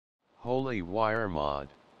Holy Wire Mod.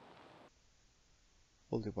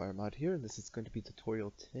 Holy Wire Mod here, and this is going to be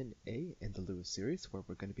tutorial 10A in the Lewis series, where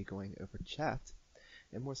we're going to be going over chat,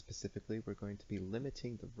 and more specifically, we're going to be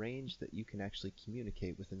limiting the range that you can actually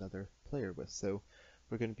communicate with another player with. So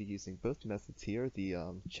we're going to be using both methods here, the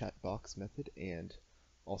chat box method and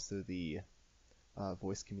also the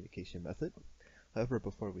voice communication method. However,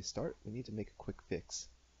 before we start, we need to make a quick fix.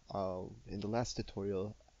 In the last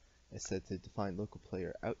tutorial, I said to define local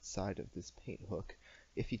player outside of this paint hook.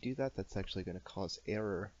 If you do that, that's actually going to cause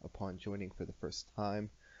error upon joining for the first time.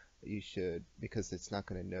 You should, because it's not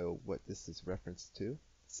going to know what this is referenced to.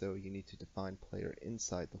 So you need to define player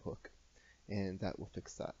inside the hook, and that will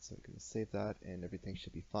fix that. So I'm going to save that, and everything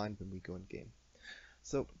should be fine when we go in game.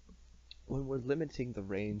 So when we're limiting the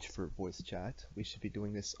range for voice chat, we should be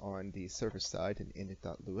doing this on the server side in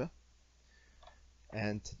init.lua.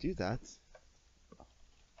 And to do that,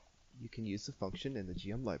 you can use a function in the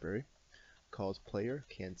GM library called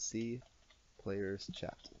PlayerCanSeePlayersChat.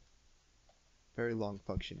 Very long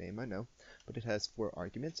function name, I know, but it has 4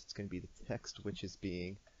 arguments. It's going to be the text which is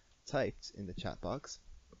being typed in the chat box.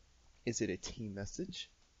 Is it a team message?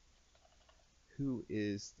 Who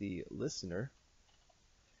is the listener?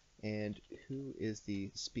 And who is the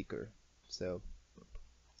speaker? So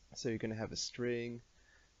you're going to have a string,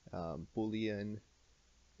 boolean,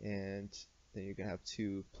 and then you're going to have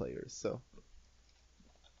 2 players. So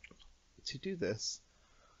to do this,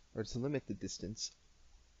 or to limit the distance,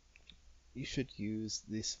 you should use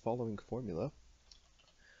this following formula,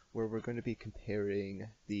 where we're going to be comparing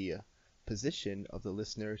the position of the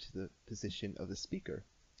listener to the position of the speaker.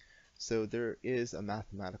 So there is a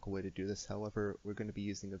mathematical way to do this. However, we're going to be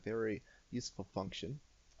using a very useful function.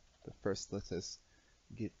 But first, let us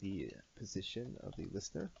get the position of the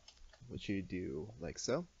listener, which you do like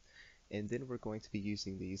so. And then we're going to be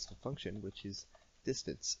using the useful function, which is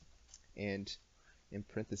distance. And in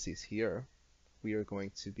parentheses here, we are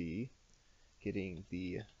going to be getting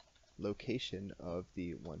the location of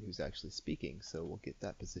the one who's actually speaking. So we'll get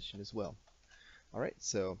that position as well. Alright,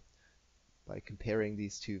 so by comparing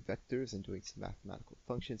these two vectors and doing some mathematical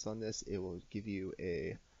functions on this, it will give you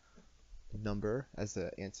a number as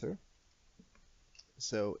an answer.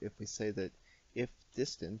 So if we say that if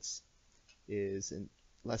distance is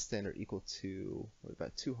less than or equal to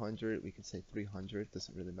about 200, we can say 300,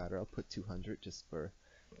 doesn't really matter. I'll put 200 just for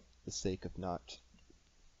the sake of not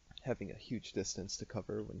having a huge distance to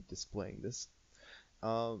cover when displaying this.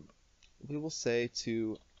 We will say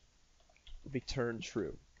to return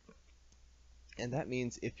true. And that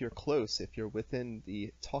means if you're close, if you're within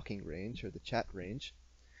the talking range or the chat range,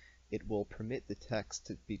 it will permit the text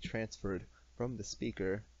to be transferred from the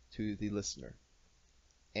speaker to the listener.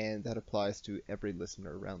 And that applies to every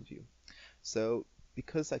listener around you. So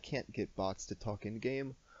because I can't get bots to talk in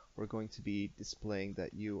game, we're going to be displaying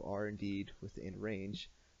that you are indeed within range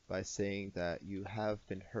by saying that you have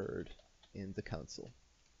been heard in the console.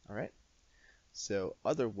 Alright? So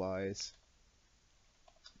otherwise,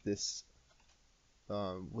 this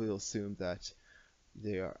we'll assume that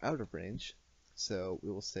they are out of range. So we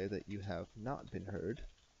will say that you have not been heard,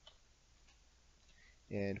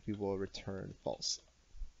 and we will return false.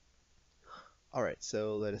 Alright,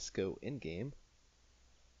 so let us go in-game.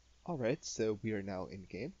 Alright, so we are now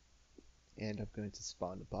in-game, and I'm going to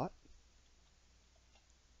spawn a bot.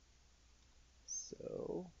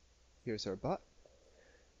 So here's our bot.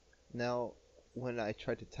 Now, when I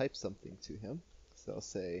try to type something to him, so I'll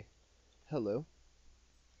say, hello.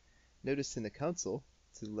 Notice in the console,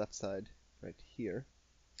 to the left side right here,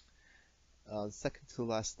 second to the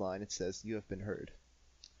last line, it says, you have been heard.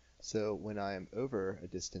 So when I am over a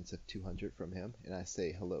distance of 200 from him, and I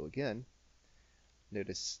say hello again,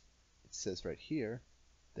 notice it says right here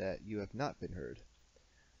that you have not been heard.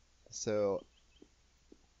 So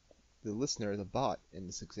the listener, the bot in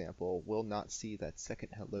this example, will not see that second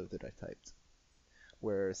hello that I typed,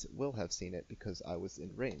 whereas it will have seen it because I was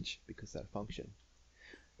in range, because of that function.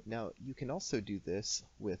 Now, you can also do this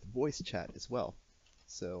with voice chat as well.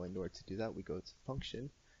 So in order to do that, we go to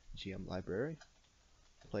function, GM library,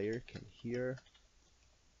 player can hear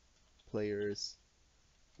player's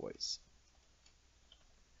voice.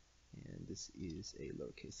 And this is a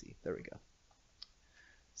lowercase e. There we go.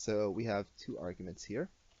 So we have 2 arguments here,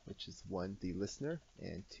 which is 1, the listener,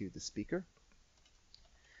 and 2, the speaker.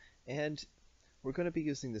 And we're going to be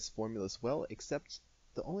using this formula as well, except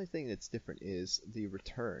the only thing that's different is the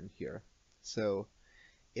return here. So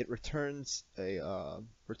it returns a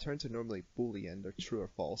normally boolean, or true or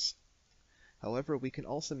false. However, we can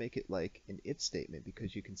also make it like an if statement,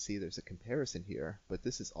 because you can see there's a comparison here, but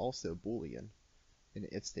this is also boolean. an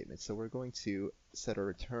if statement. So we're going to set a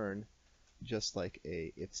return just like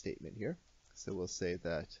a if statement here. So we'll say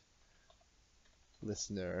that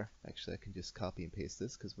listener, actually I can just copy and paste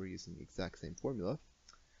this because we're using the exact same formula.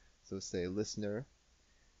 So say listener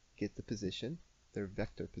get the position, their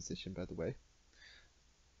vector position by the way,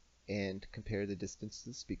 and compare the distance to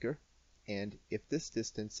the speaker. And if this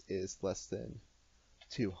distance is less than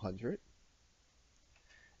 200,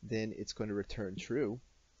 then it's going to return true,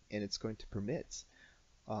 and it's going to permit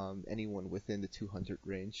anyone within the 200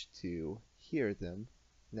 range to hear them.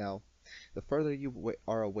 Now, the further you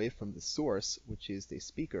are away from the source, which is the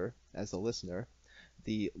speaker, as a listener,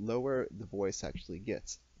 the lower the voice actually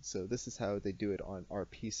gets. So this is how they do it on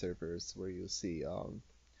RP servers, where you'll see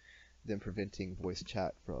them preventing voice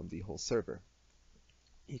chat from the whole server.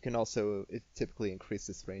 You can also typically increase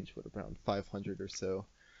this range with around 500 or so,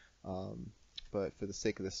 but for the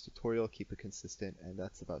sake of this tutorial, keep it consistent, and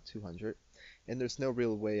that's about 200. And there's no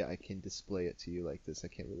real way I can display it to you like this. I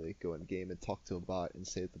can't really go in game and talk to a bot and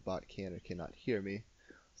say that the bot can or cannot hear me.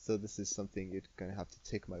 So this is something you're going to have to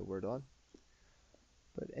take my word on.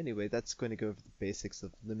 But anyway, that's going to go over the basics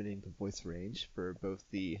of limiting the voice range for both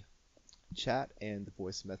the chat and the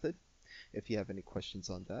voice method. If you have any questions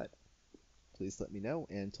on that, please let me know.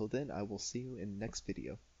 And until then, I will see you in the next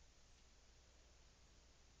video.